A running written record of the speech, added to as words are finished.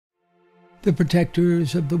The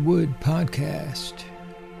Protectors of the Wood podcast.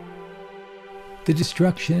 The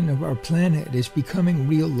destruction of our planet is becoming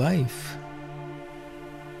real life.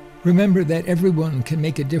 Remember that everyone can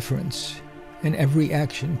make a difference, and every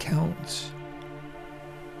action counts.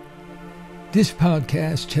 This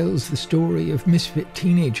podcast tells the story of misfit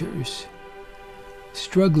teenagers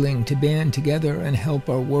struggling to band together and help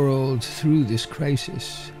our world through this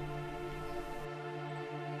crisis.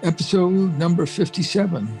 Episode number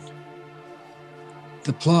 57.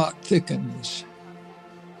 The plot thickens.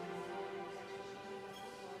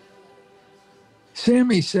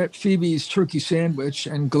 Sammy set Phoebe's turkey sandwich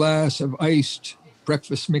and glass of iced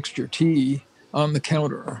breakfast mixture tea on the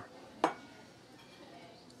counter.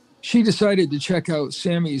 She decided to check out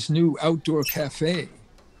Sammy's new outdoor cafe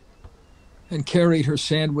and carried her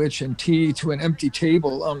sandwich and tea to an empty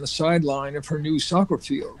table on the sideline of her new soccer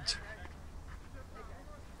field.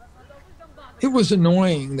 It was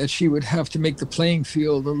annoying that she would have to make the playing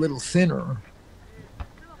field a little thinner,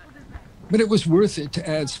 but it was worth it to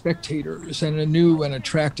add spectators and a new and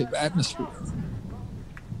attractive atmosphere.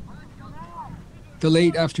 The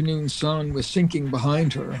late afternoon sun was sinking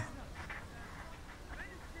behind her.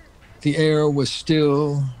 The air was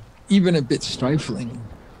still, even a bit stifling.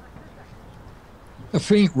 A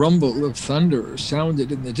faint rumble of thunder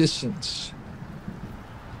sounded in the distance.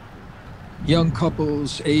 Young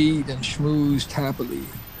couples ate and schmoozed happily.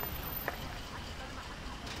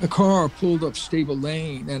 A car pulled up Stable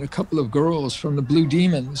Lane, and a couple of girls from the Blue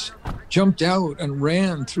Demons jumped out and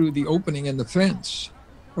ran through the opening in the fence,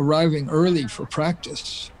 arriving early for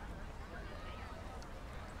practice.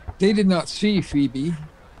 They did not see Phoebe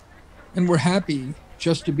and were happy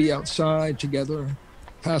just to be outside together,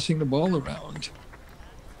 passing the ball around.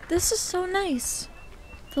 This is so nice.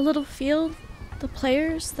 The little field, the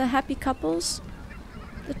players, the happy couples,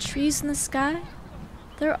 the trees in the sky,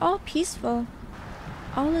 they're all peaceful.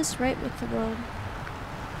 All is right with the world.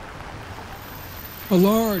 A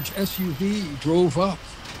large SUV drove up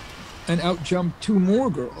and out-jumped two more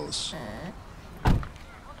girls.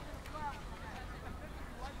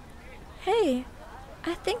 Hey,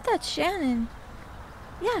 I think that's Shannon.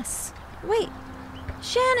 Yes, wait.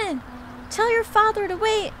 Shannon, tell your father to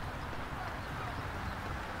wait.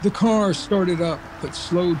 The car started up, but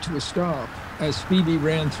slowed to a stop as Phoebe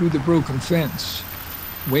ran through the broken fence,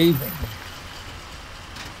 waving.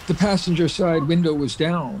 The passenger side window was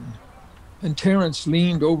down, and Terrence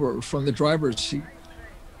leaned over from the driver's seat.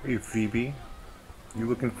 Hey, Phoebe. You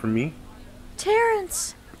looking for me?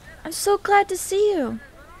 Terrence, I'm so glad to see you.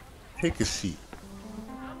 Take a seat.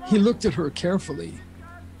 He looked at her carefully.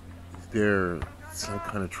 Is there some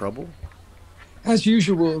kind of trouble? As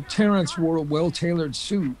usual, Terrence wore a well-tailored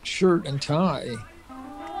suit, shirt, and tie.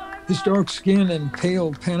 His dark skin and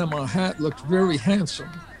pale Panama hat looked very handsome.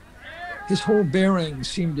 His whole bearing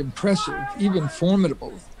seemed impressive, even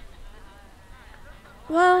formidable.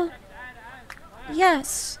 Well,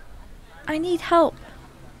 yes, I need help.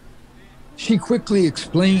 She quickly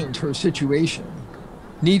explained her situation,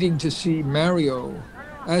 needing to see Mario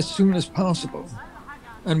as soon as possible,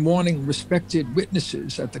 and wanting respected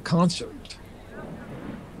witnesses at the concert.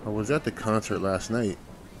 I was at the concert last night,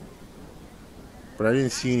 but I didn't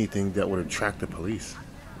see anything that would attract the police.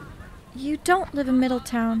 You don't live in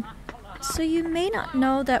Middletown, so you may not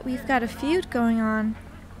know that we've got a feud going on.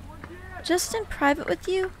 Just in private with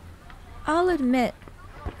you, I'll admit,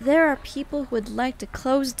 there are people who would like to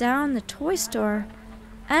close down the toy store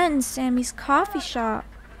and Sammy's coffee shop.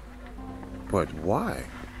 But why?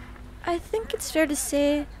 I think it's fair to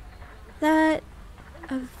say that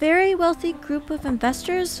a very wealthy group of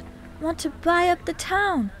investors want to buy up the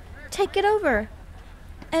town, take it over,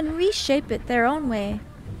 and reshape it their own way.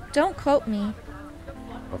 Don't quote me.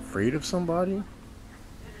 Afraid of somebody?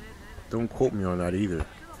 Don't quote me on that either.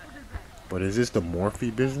 But is this the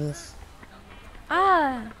Morphe business?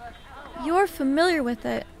 Ah, you're familiar with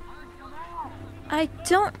it. I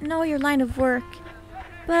don't know your line of work,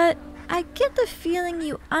 but I get the feeling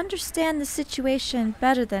you understand the situation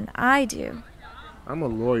better than I do. I'm a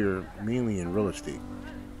lawyer, mainly in real estate.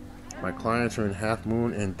 My clients are in Half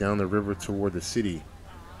Moon and down the river toward the city.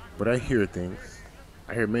 But I hear things.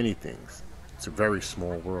 I hear many things. It's a very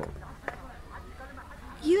small world.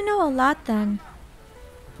 You know a lot then.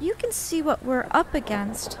 You can see what we're up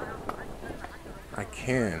against. I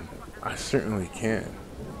can. I certainly can.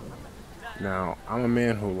 Now, I'm a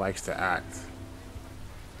man who likes to act.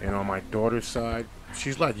 And on my daughter's side,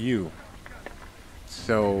 she's like you.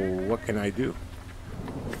 So, what can I do?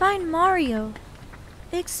 Find Mario.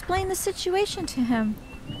 Explain the situation to him.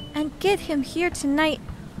 And get him here tonight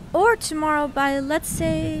or tomorrow by, let's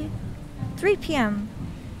say, 3 p.m.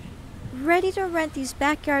 ready to rent these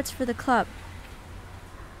backyards for the club.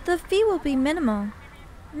 The fee will be minimal,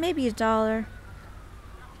 maybe $1.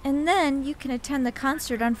 And then you can attend the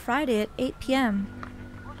concert on Friday at 8 p.m.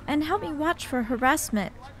 and help me watch for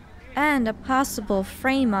harassment and a possible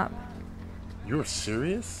frame-up. You're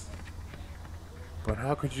serious? But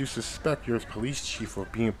how could you suspect your police chief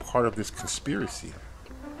of being part of this conspiracy?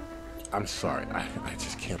 I'm sorry, I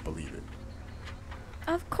just can't believe it.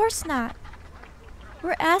 Of course not.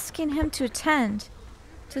 We're asking him to attend,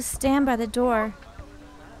 to stand by the door.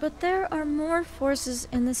 But there are more forces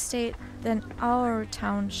in the state than our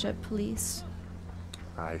township police.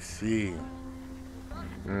 I see.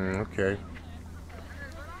 Okay.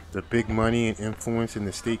 The big money and influence in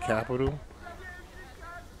the state capital?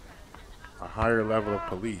 A higher level of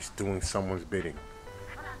police doing someone's bidding.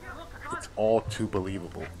 It's all too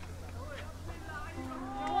believable.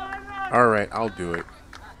 Alright, I'll do it.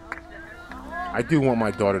 I do want my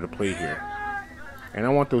daughter to play here. And I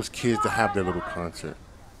want those kids to have their little concert.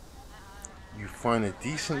 You find a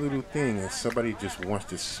decent little thing and somebody just wants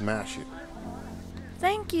to smash it.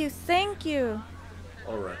 Thank you, thank you.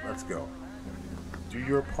 Alright, let's go. Do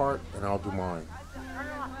your part and I'll do mine.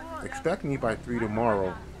 Expect me by 3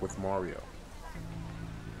 tomorrow with Mario.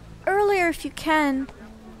 Earlier if you can.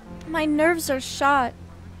 My nerves are shot.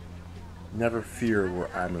 Never fear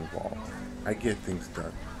where I'm involved. I get things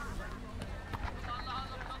done.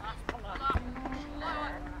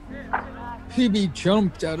 Phoebe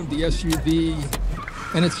jumped out of the SUV,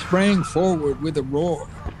 and it sprang forward with a roar.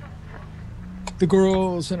 The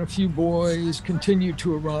girls and a few boys continued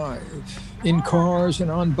to arrive, in cars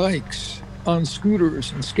and on bikes, on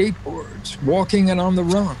scooters and skateboards, walking and on the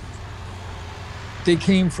run. They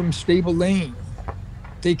came from Stable Lane.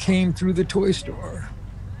 They came through the toy store.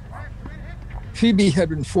 Phoebe had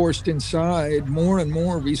been forced inside more and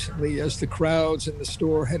more recently as the crowds in the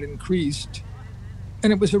store had increased,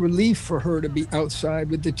 and it was a relief for her to be outside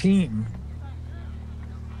with the team.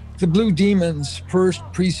 The Blue Demons' first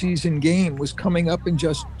preseason game was coming up in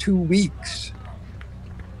just 2 weeks.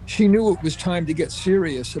 She knew it was time to get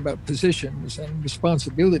serious about positions and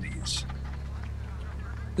responsibilities.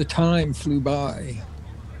 The time flew by.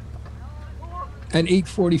 At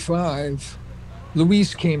 8:45,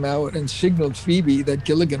 Louise came out and signaled Phoebe that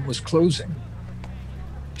Gilligan was closing.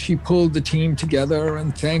 She pulled the team together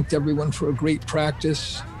and thanked everyone for a great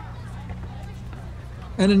practice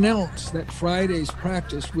and announced that Friday's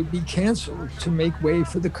practice would be canceled to make way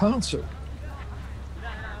for the concert.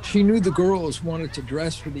 She knew the girls wanted to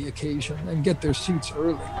dress for the occasion and get their seats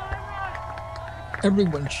early.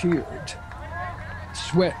 Everyone cheered.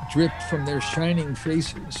 Sweat dripped from their shining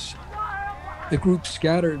faces. The group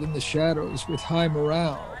scattered in the shadows with high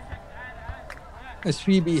morale. As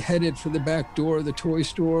Phoebe headed for the back door of the toy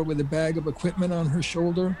store with a bag of equipment on her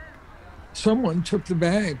shoulder, someone took the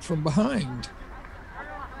bag from behind.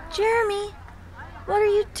 Jeremy, what are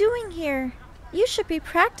you doing here? You should be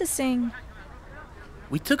practicing.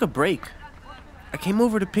 We took a break. I came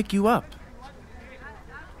over to pick you up.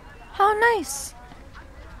 How nice.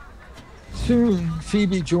 Soon,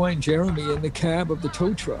 Phoebe joined Jeremy in the cab of the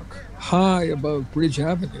tow truck, high above Bridge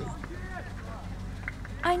Avenue.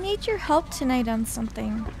 I need your help tonight on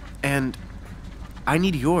something. And I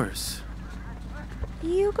need yours.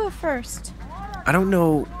 You go first. I don't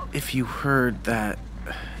know if you heard that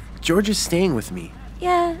George is staying with me.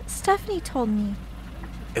 Yeah, Stephanie told me.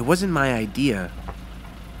 It wasn't my idea.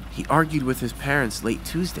 He argued with his parents late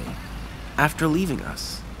Tuesday, after leaving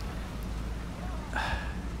us.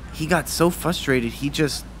 He got so frustrated he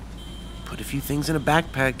just put a few things in a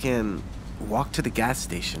backpack and walked to the gas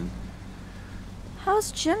station.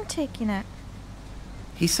 How's Jim taking it?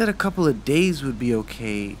 He said a couple of days would be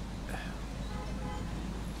okay.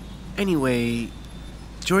 Anyway,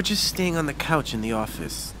 George is staying on the couch in the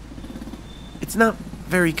office. It's not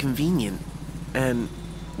very convenient, and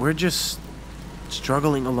we're just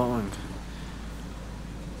struggling along.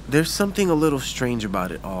 There's something a little strange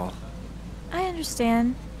about it all. I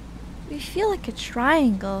understand. We feel like a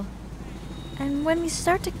triangle. And when we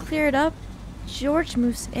start to clear it up, George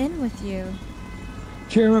moves in with you.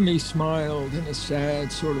 Jeremy smiled in a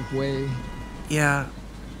sad sort of way. Yeah,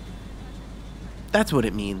 that's what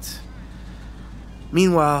it means.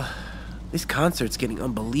 Meanwhile, this concert's getting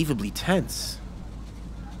unbelievably tense.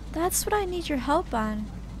 That's what I need your help on.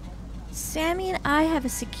 Sammy and I have a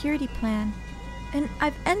security plan, and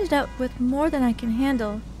I've ended up with more than I can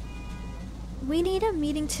handle. We need a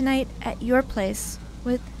meeting tonight at your place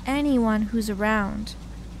with anyone who's around.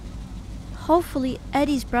 Hopefully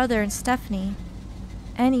Eddie's brother and Stephanie.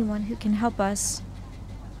 Anyone who can help us.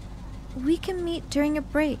 We can meet during a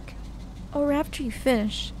break, or after you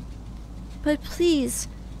finish. But please,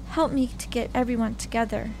 help me to get everyone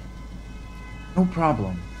together. No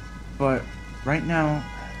problem. But right now,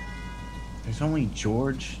 there's only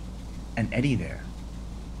George and Eddie there.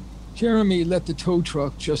 Jeremy let the tow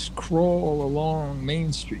truck just crawl along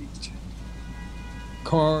Main Street.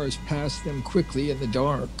 Cars passed them quickly in the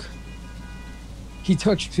dark. He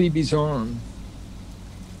touched Phoebe's arm.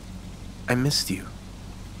 I missed you.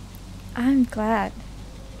 I'm glad.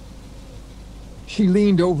 She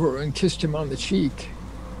leaned over and kissed him on the cheek.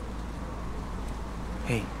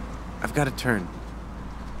 Hey, I've got to turn.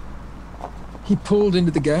 He pulled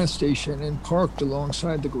into the gas station and parked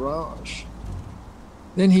alongside the garage.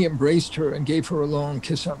 Then he embraced her and gave her a long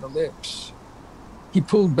kiss on the lips. He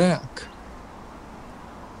pulled back.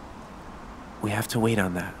 We have to wait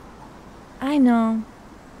on that. I know.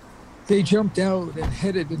 They jumped out and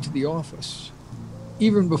headed into the office.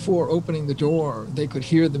 Even before opening the door, they could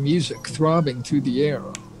hear the music throbbing through the air.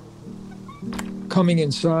 Coming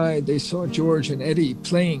inside, they saw George and Eddie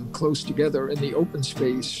playing close together in the open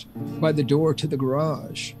space by the door to the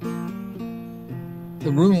garage.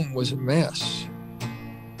 The room was a mess,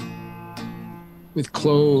 with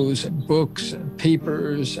clothes and books and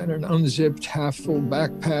papers and an unzipped half-full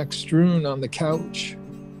backpack strewn on the couch.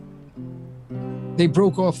 They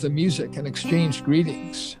broke off the music and exchanged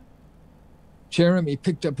greetings. Jeremy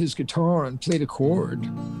picked up his guitar and played a chord.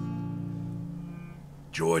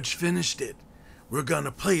 George finished it. We're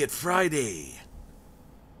gonna play it Friday.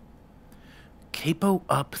 Capo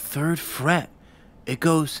up 3rd fret. It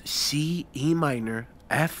goes C, E minor,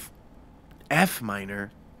 F, F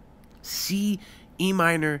minor, C, E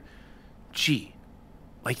minor, G.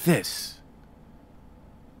 Like this.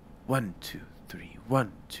 1, 2, 3,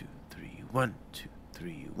 1, 2, 3, 1, 2,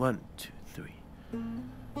 3, 1, 2, 3.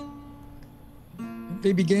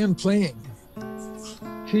 They began playing.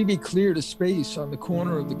 Phoebe cleared a space on the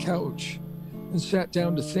corner of the couch and sat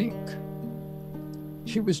down to think.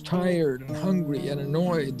 She was tired and hungry and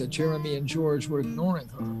annoyed that Jeremy and George were ignoring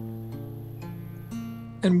her.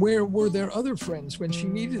 And where were their other friends when she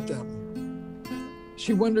needed them?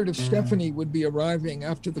 She wondered if Stephanie would be arriving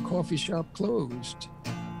after the coffee shop closed.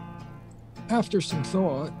 After some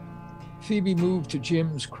thought, Phoebe moved to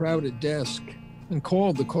Jim's crowded desk and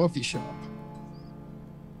called the coffee shop.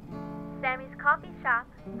 Sammy's Coffee Shop.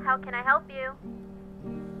 How can I help you?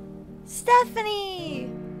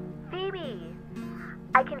 Stephanie! Phoebe,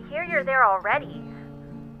 I can hear you're there already.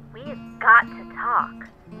 We've got to talk.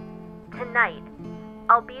 Tonight.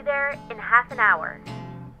 I'll be there in half an hour.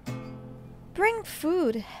 Bring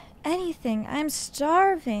food. Anything. I'm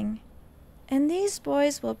starving. And these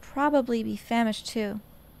boys will probably be famished too.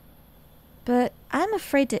 But I'm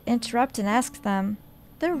afraid to interrupt and ask them.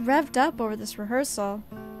 They're revved up over this rehearsal.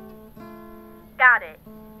 Got it.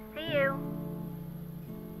 See you.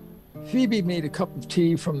 Phoebe made a cup of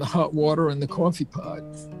tea from the hot water in the coffee pot.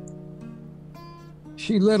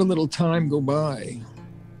 She let a little time go by,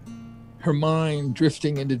 her mind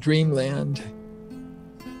drifting into dreamland.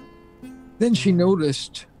 Then she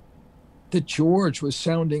noticed that George was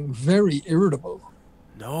sounding very irritable.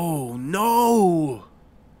 No.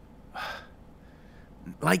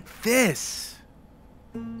 Like this.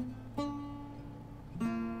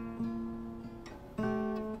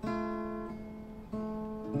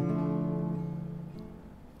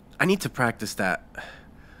 I need to practice that.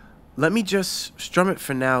 Let me just strum it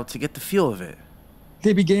for now to get the feel of it.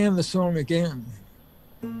 They began the song again.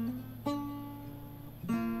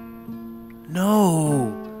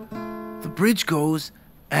 No. The bridge goes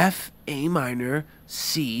F, A minor,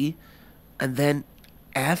 C, and then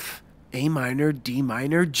F, A minor, D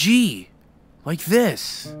minor, G. Like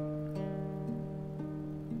this.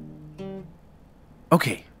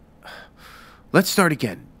 Okay. Let's start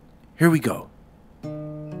again. Here we go.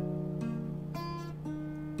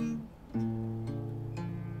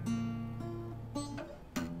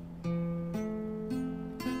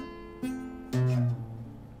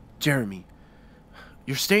 Jeremy,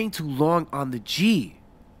 you're staying too long on the G.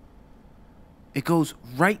 It goes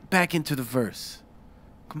right back into the verse.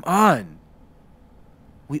 Come on.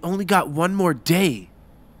 We only got one more day.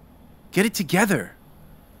 Get it together.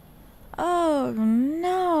 Oh,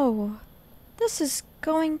 no. This is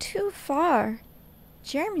going too far.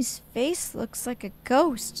 Jeremy's face looks like a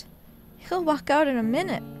ghost. He'll walk out in a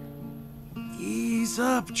minute. Ease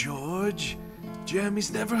up, George.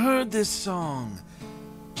 Jeremy's never heard this song.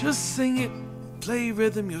 Just sing it, play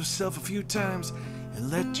rhythm yourself a few times, and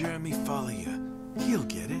let Jeremy follow you. He'll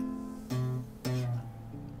get it.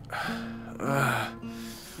 I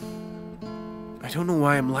don't know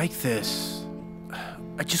why I'm like this.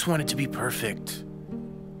 I just want it to be perfect.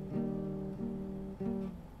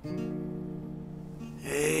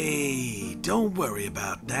 don't worry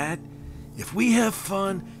about that. If we have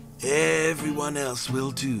fun, everyone else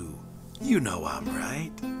will too. You know I'm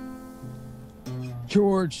right.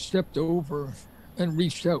 George stepped over and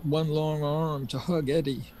reached out one long arm to hug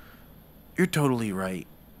Eddie. You're totally right.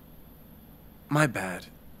 My bad.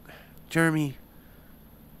 Jeremy,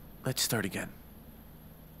 let's start again.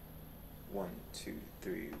 1, 2,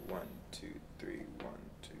 3, 1, 2, 3, 1,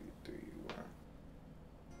 2, 3, 1.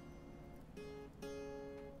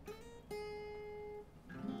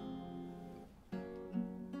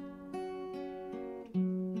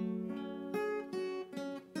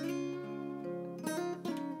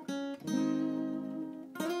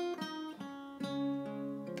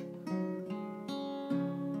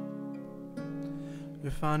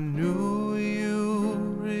 If I knew you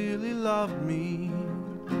really loved me,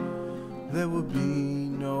 there would be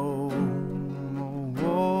no more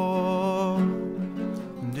war.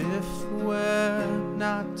 And if we're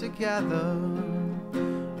not together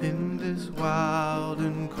in this wild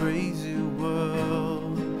and crazy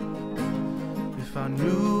world, if I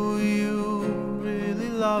knew you really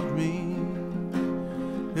loved me,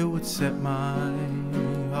 it would set my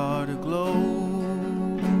heart aglow.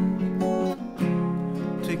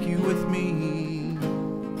 Take you with me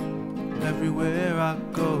everywhere I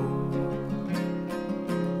go.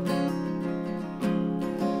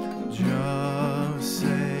 Just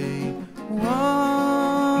say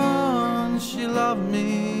once you love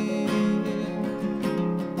me.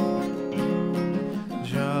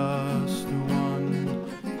 Just one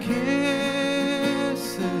kiss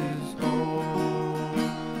is all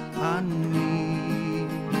I need.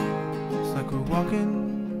 It's like we're walking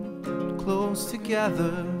close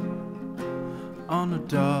together on a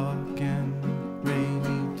dark and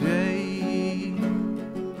rainy day.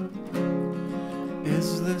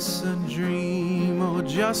 Is this a dream or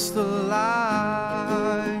just a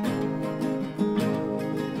lie?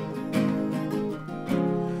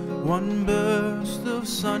 One burst of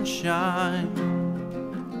sunshine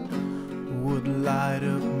would light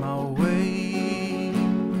up my way.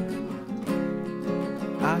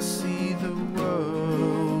 I see the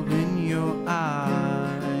world in your eyes.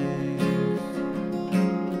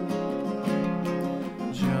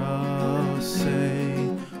 Just say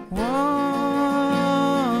once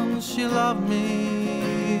you love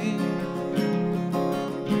me.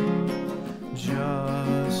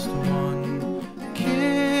 Just one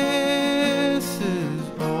kiss is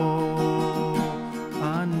all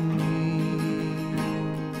I need.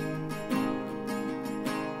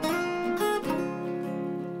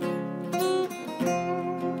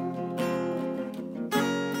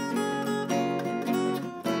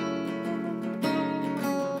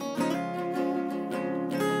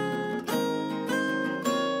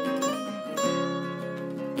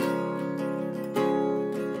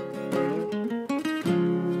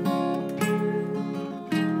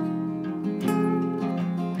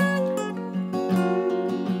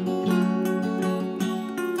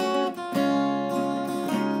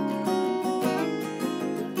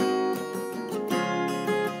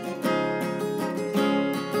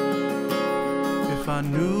 If I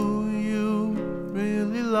knew you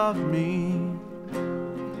really loved me,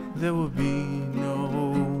 there would be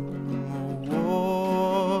no more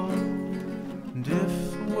war. And if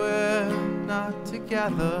we're not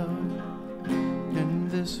together in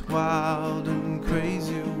this wild and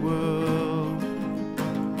crazy world,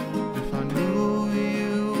 if I knew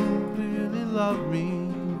you really loved me,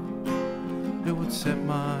 it would set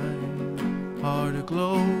my heart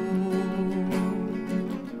aglow.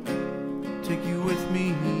 Take you with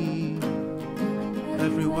me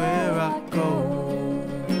everywhere I go.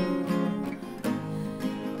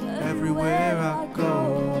 Everywhere I go.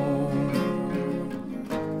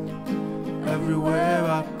 Everywhere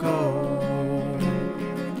I go.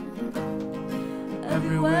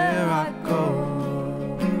 Everywhere I go.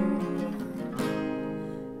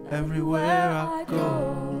 Everywhere I go.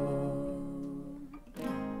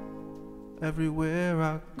 Everywhere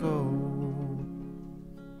I go.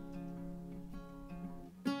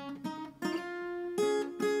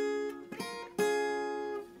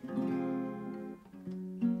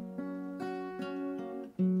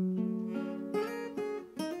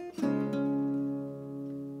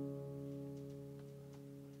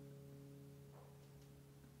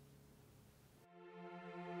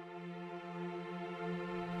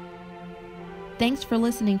 Thanks for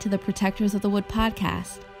listening to the Protectors of the Wood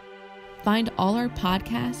podcast. Find all our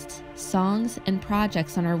podcasts, songs, and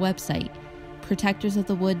projects on our website,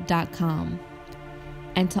 protectorsofthewood.com.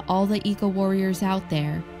 And to all the eco-warriors out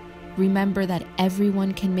there, remember that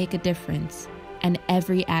everyone can make a difference and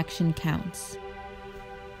every action counts.